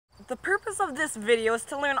The purpose of this video is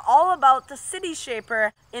to learn all about the City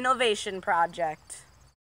Shaper Innovation Project.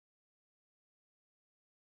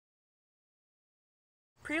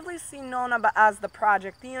 Previously known as the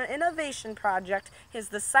project, the Innovation Project is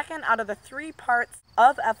the second out of the 3 parts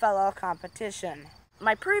of FLL competition.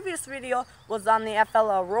 My previous video was on the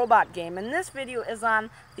FLL robot game, and this video is on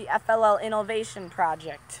the FLL Innovation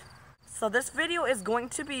Project. So this video is going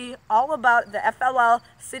to be all about the FLL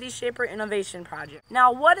City Shaper Innovation Project.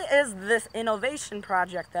 Now, what is this innovation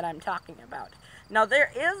project that I'm talking about? Now,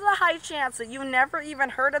 there is a high chance that you've never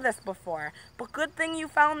even heard of this before, but good thing you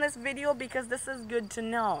found this video because this is good to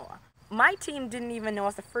know. My team didn't even know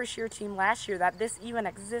as a first-year team last year that this even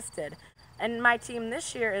existed, and my team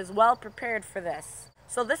this year is well prepared for this.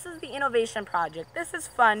 So this is the innovation project. This is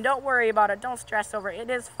fun. Don't worry about it. Don't stress over it. It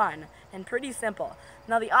is fun and pretty simple.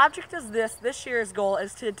 Now the object is this year's goal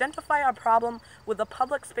is to identify a problem with a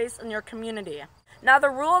public space in your community. Now the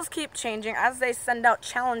rules keep changing as they send out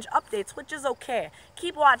challenge updates, which is okay.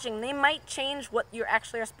 Keep watching. They might change what you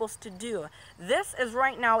actually are supposed to do. This is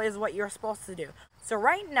right now is what you're supposed to do. So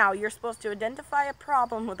right now you're supposed to identify a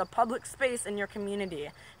problem with a public space in your community.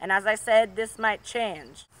 And as I said, this might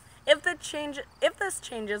change. If this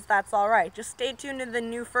changes, that's alright. Just stay tuned to the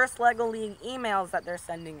new First LEGO League emails that they're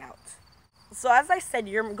sending out. So as I said,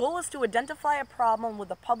 your goal is to identify a problem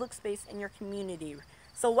with a public space in your community.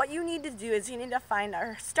 So what you need to do is you need to find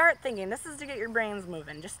or start thinking. This is to get your brains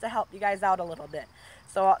moving, just to help you guys out a little bit.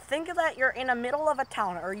 So think that you're in the middle of a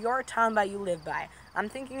town, or your town that you live by. I'm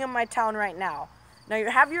thinking of my town right now. Now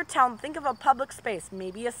you have your town, think of a public space,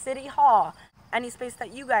 maybe a city hall, any space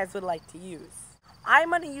that you guys would like to use. I'm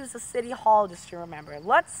going to use a city hall just to remember.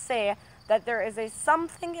 Let's say that there is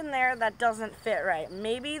something in there that doesn't fit right.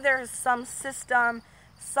 Maybe there's some system,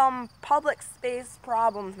 some public space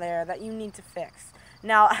problem there that you need to fix.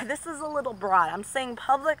 Now, this is a little broad. I'm saying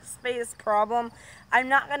public space problem. I'm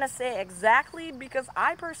not going to say exactly because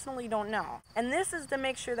I personally don't know. And this is to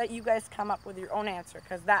make sure that you guys come up with your own answer,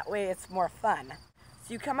 because that way it's more fun.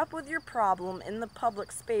 So you come up with your problem in the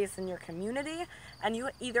public space in your community, and you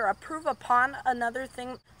either approve upon another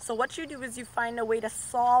thing. So what you do is you find a way to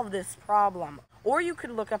solve this problem. Or you could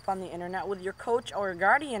look up on the internet with your coach or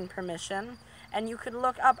guardian permission, and you could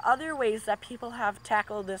look up other ways that people have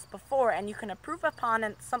tackled this before, and you can approve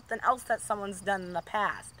upon something else that someone's done in the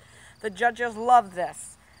past. The judges love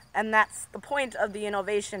this, and that's the point of the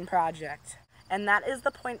innovation project. And that is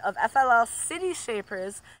the point of FLL City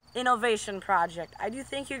Shapers Innovation Project. I do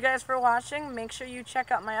thank you guys for watching. Make sure you check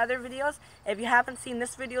out my other videos. If you haven't seen,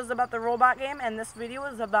 this video is about the robot game, and this video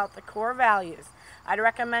is about the core values. I'd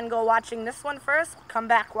recommend go watching this one first, come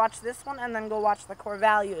back, watch this one, and then go watch the core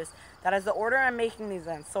values. That is the order I'm making these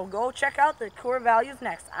in. So go check out the core values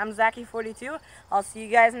next. I'm Zachy42. I'll see you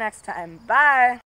guys next time. Bye!